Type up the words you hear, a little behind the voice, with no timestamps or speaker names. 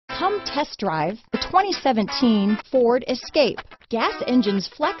Come test drive the 2017 Ford Escape. Gas engines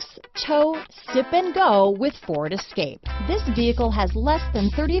flex, tow, sip and go with Ford Escape. This vehicle has less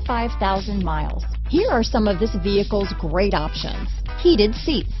than 35,000 miles. Here are some of this vehicle's great options: heated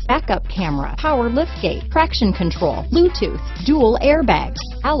seats, backup camera, power liftgate, traction control, Bluetooth, dual airbags,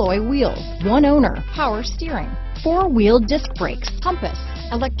 alloy wheels, one owner, power steering, four-wheel disc brakes, compass,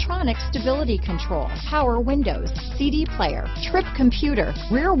 electronic stability control, power windows, CD player, trip computer,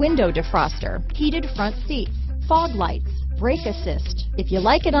 rear window defroster, heated front seats, fog lights, brake assist. If you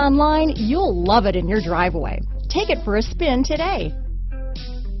like it online, you'll love it in your driveway. Take it for a spin today.